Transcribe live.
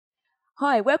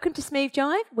Hi, welcome to Smooth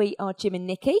Jive. We are Jim and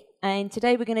Nicky, and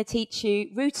today we're going to teach you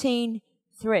routine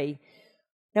 3.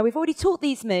 Now, we've already taught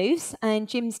these moves, and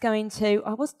Jim's going to,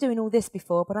 I was doing all this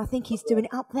before, but I think he's doing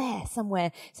it up there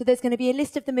somewhere. So there's going to be a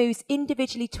list of the moves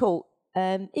individually taught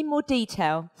in more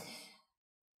detail.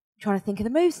 I'm trying to think of the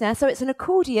moves now. So it's an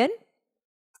accordion,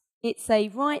 it's a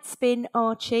right spin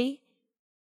Archie,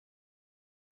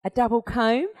 a double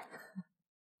comb,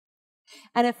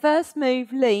 and a first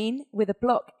move lean with a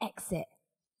block exit.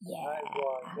 Yeah. Right.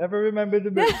 Never remembered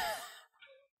the move.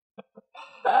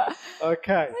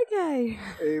 Okay.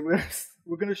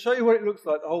 We're going to show you what it looks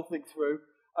like the whole thing through,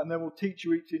 and then we'll teach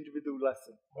you each individual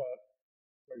lesson.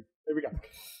 Move. Here we go.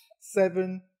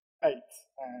 7, 8,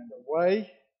 and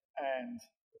away, and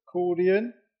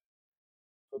accordion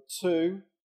for 2,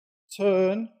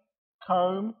 turn,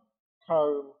 comb,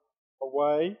 comb,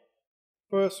 away.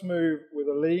 First move with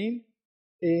a lean,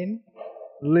 in,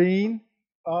 lean,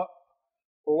 up,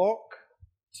 block,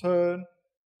 turn,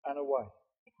 and away.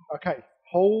 Okay,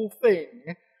 whole thing,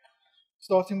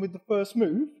 starting with the first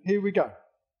move. Here we go.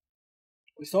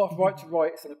 We start off right to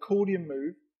right. It's an accordion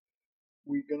move.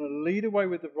 We're going to lead away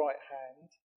with the right hand,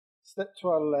 step to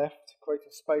our left, create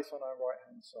a space on our right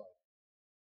hand side.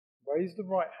 Raise the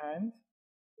right hand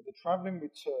with a travelling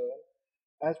return.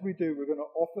 As we do, we're going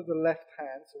to offer the left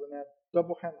hand, so we're now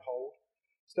double hand hold.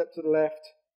 Step to the left,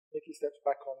 Nicky steps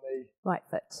back on the right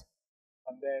foot.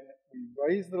 And then we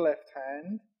raise the left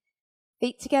hand.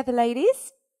 Feet together,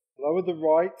 ladies. Lower the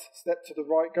right, step to the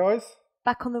right, guys.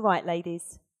 Back on the right,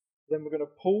 ladies. Then we're going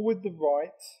to pull with the right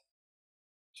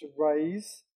to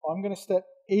raise. I'm going to step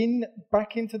in,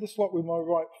 back into the slot with my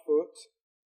right foot.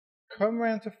 Come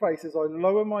round to face as I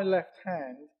lower my left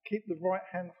hand. Keep the right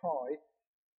hand high.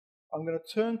 I'm going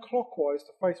to turn clockwise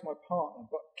to face my partner,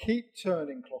 but keep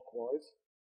turning clockwise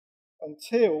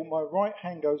until my right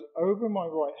hand goes over my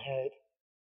right head,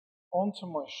 onto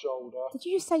my shoulder. Did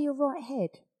you just say your right head?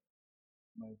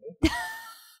 Maybe.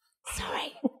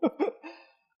 Sorry.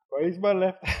 Raise my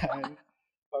left hand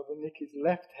over Nicky's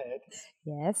left head.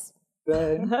 Yes.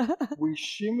 Then we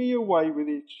shimmy away with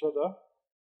each other,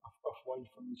 away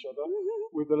from each other,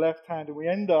 with the left hand, and we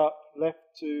end up left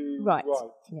to right.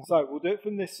 Yeah. So we'll do it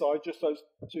from this side, just those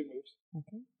 2 moves.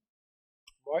 Okay.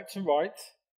 Right to right,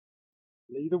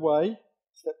 lead away,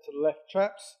 step to the left,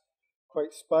 chaps,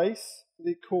 create space for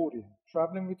the accordion,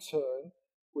 travelling return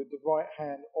with the right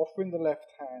hand, offering the left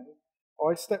hand.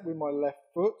 I step with my left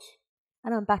foot.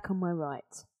 And I'm back on my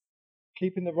right.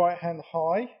 Keeping the right hand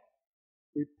high.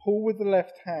 We pull with the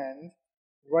left hand,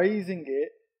 raising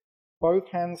it, both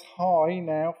hands high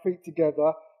now, feet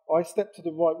together. I step to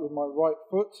the right with my right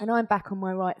foot. And I'm back on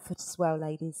my right foot as well,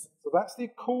 ladies. So that's the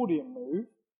accordion move.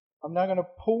 I'm now going to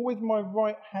pull with my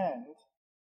right hand.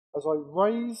 As I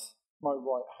raise my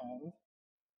right hand,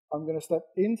 I'm going to step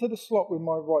into the slot with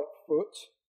my right foot,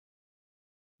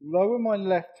 lower my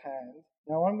left hand.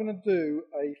 Now I'm going to do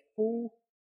a full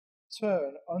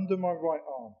turn under my right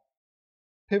arm,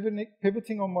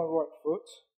 pivoting on my right foot,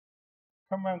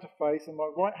 come round to face, and my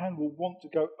right hand will want to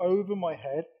go over my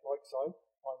head, like so,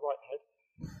 my right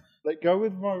head. Let go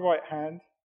with my right hand.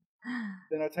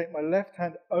 Then I take my left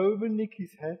hand over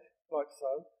Nicky's head, like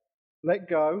so. Let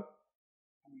go,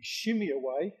 and we shimmy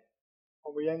away,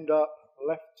 and we end up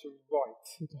left to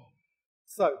right.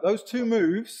 So those 2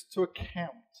 moves to a count.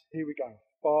 Here we go.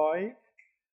 5,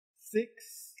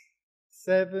 6,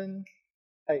 7,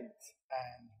 8.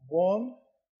 And 1,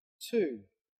 2,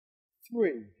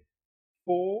 3,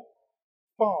 4,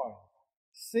 5,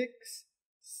 6,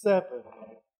 7,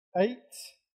 8,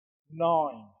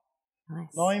 9. Nice.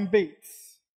 9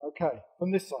 beats. Okay,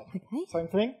 from this side. Okay. Same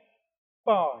thing.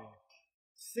 5,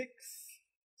 6,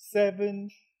 7,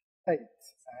 8. And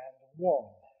 1,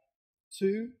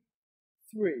 2,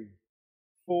 3,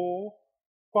 4,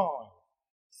 5,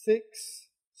 6,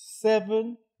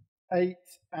 7, 8,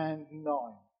 and 9.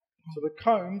 So the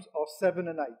combs are 7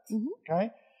 and 8. Mm-hmm.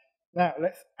 Okay. Now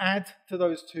let's add to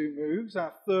those 2 moves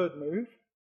our third move.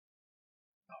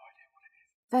 No idea what it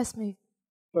is. First move.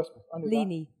 First move. I knew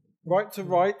Leany. that. Right to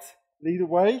right. Lead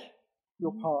away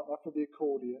your partner for the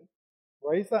accordion.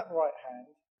 Raise that right hand.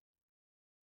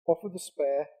 Offer the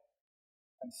spare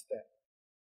and step.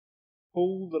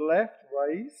 Pull the left,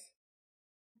 raise.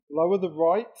 Lower the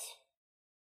right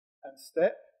and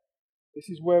step. This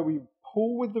is where we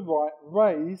pull with the right,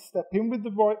 raise, step in with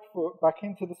the right foot back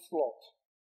into the slot.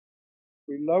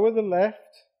 We lower the left,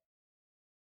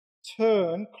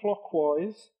 turn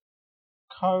clockwise,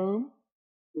 comb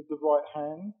with the right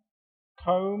hand,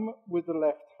 comb with the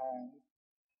left hand,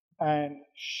 and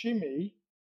shimmy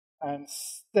and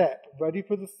step. Ready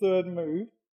for the third move.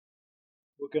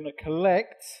 We're going to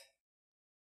collect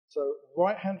So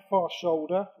right hand far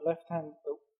shoulder, left hand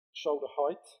shoulder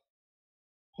height.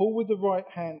 Pull with the right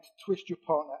hand to twist your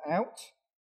partner out.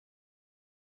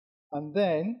 And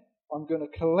then I'm going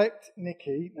to collect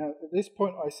Nicky. Now at this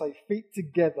point I say feet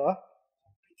together.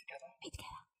 Feet together. Feet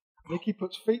together. Nicky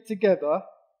puts feet together.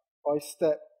 I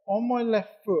step on my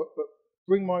left foot, but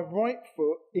bring my right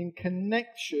foot in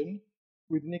connection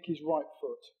with Nicky's right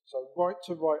foot. So right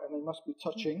to right, and they must be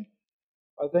touching.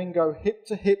 I then go hip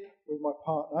to hip with my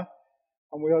partner,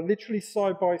 and we are literally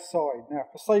side by side. Now,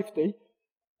 for safety,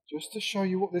 just to show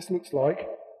you what this looks like,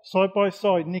 side by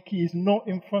side, Nicky is not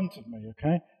in front of me,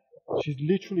 okay? She's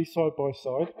literally side by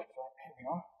side. So here we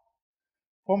are.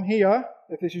 From here,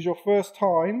 if this is your first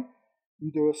time,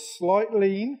 you do a slight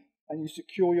lean, and you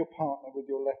secure your partner with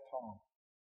your left arm.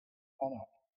 And up.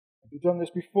 If you've done this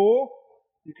before,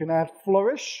 you can add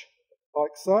flourish,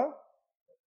 like so.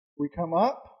 We come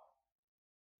up.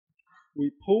 We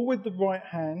pull with the right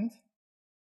hand,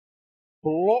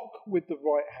 block with the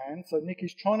right hand. So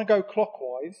Nicky's trying to go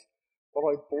clockwise, but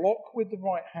I block with the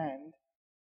right hand,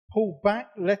 pull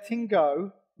back, letting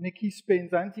go. Nicky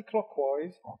spins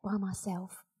anti-clockwise. All by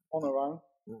myself. On her own.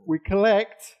 We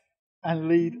collect and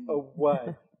lead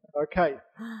away. Okay,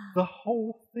 the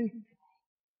whole thing.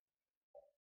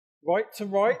 Right to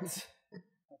right.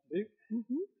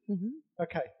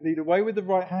 Okay, lead away with the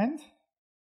right hand.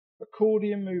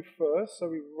 Accordion move first. So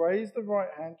we raise the right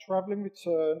hand, travelling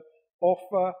return,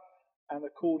 offer, and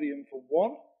accordion for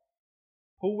 1.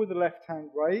 Pull with the left hand,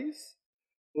 raise.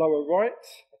 Lower right,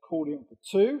 accordion for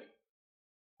 2.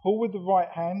 Pull with the right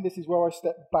hand. This is where I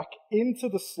step back into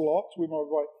the slot with my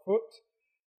right foot.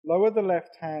 Lower the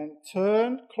left hand,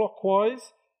 turn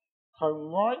clockwise,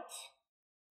 comb right,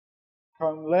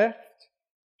 comb left,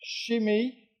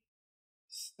 shimmy,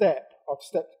 step. I've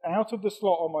stepped out of the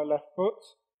slot on my left foot.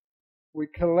 We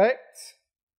collect,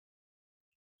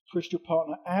 twist your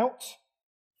partner out,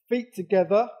 feet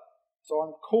together. So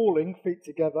I'm calling feet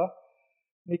together.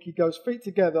 Nicky goes feet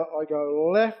together. I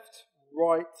go left,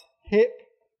 right, hip,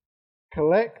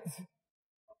 collect,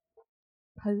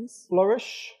 pose,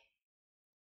 flourish,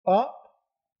 up,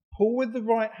 pull with the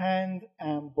right hand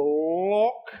and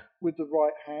block with the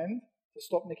right hand to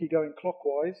stop Nicky going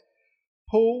clockwise.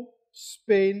 Pull,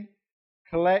 spin,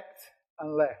 collect,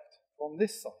 and left from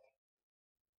this side.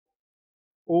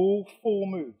 All 4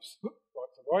 moves. Right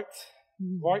to right,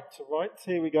 right to right.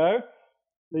 Here we go.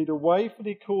 Lead away for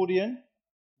the accordion.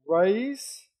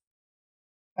 Raise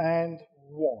and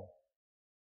 1.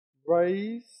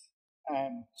 Raise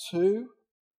and 2.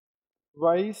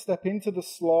 Raise, step into the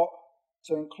slot.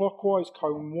 Turn clockwise,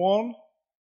 comb 1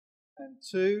 and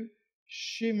 2.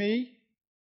 Shimmy.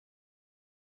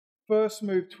 First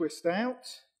move, twist out.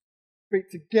 Feet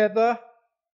together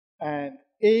and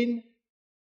in.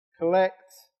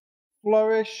 Collect,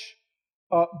 flourish,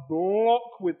 up,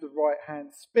 block with the right hand,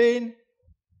 spin,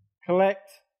 collect,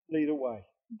 lead away.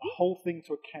 The whole thing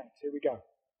to a count. Here we go.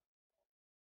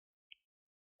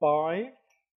 5,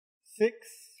 6,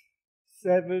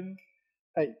 7,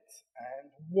 8, and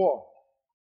 1,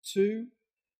 2,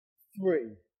 3,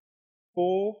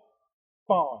 4,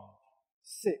 5,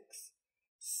 6,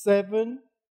 7,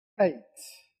 8,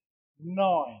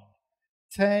 9,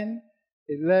 10,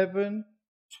 11,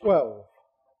 12,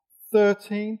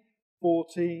 13,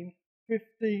 14,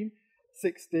 15,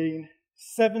 16,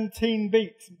 17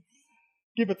 beats,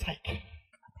 give or take.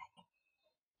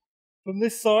 From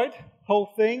this side,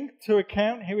 whole thing to a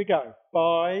count. Here we go.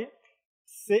 5,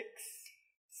 6,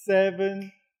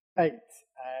 7, 8,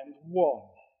 and 1,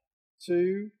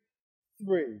 2,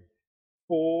 3,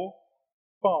 4,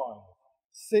 5,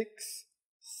 6,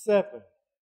 7,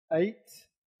 8,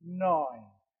 9,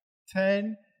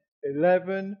 10,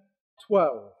 11,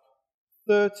 12,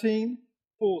 13,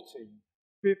 14,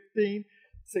 15,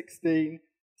 16,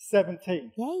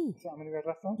 17. Yay. Is that how many we had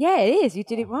last time? Yeah, it is. You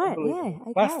did it right. Yeah.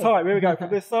 Okay. Last time. Here we go.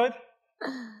 From this side.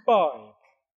 5,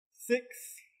 6,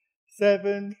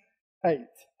 7, 8,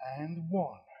 and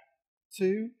 1,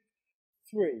 2,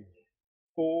 3,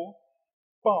 4,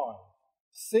 5,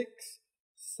 6,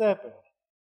 7,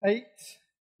 8,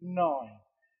 9,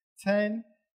 10,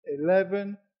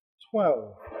 11,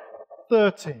 12,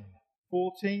 13,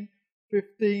 14,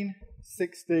 15,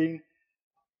 16,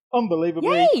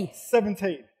 unbelievably, Yay!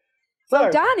 17.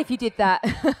 Well done if you did that.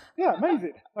 Yeah,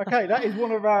 amazing. Okay, that is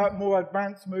one of our more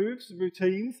advanced moves,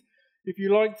 routines. If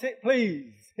you liked it,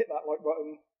 please hit that like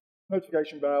button,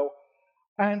 notification bell,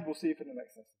 and we'll see you for the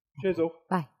next lesson. Cheers all.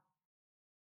 Bye.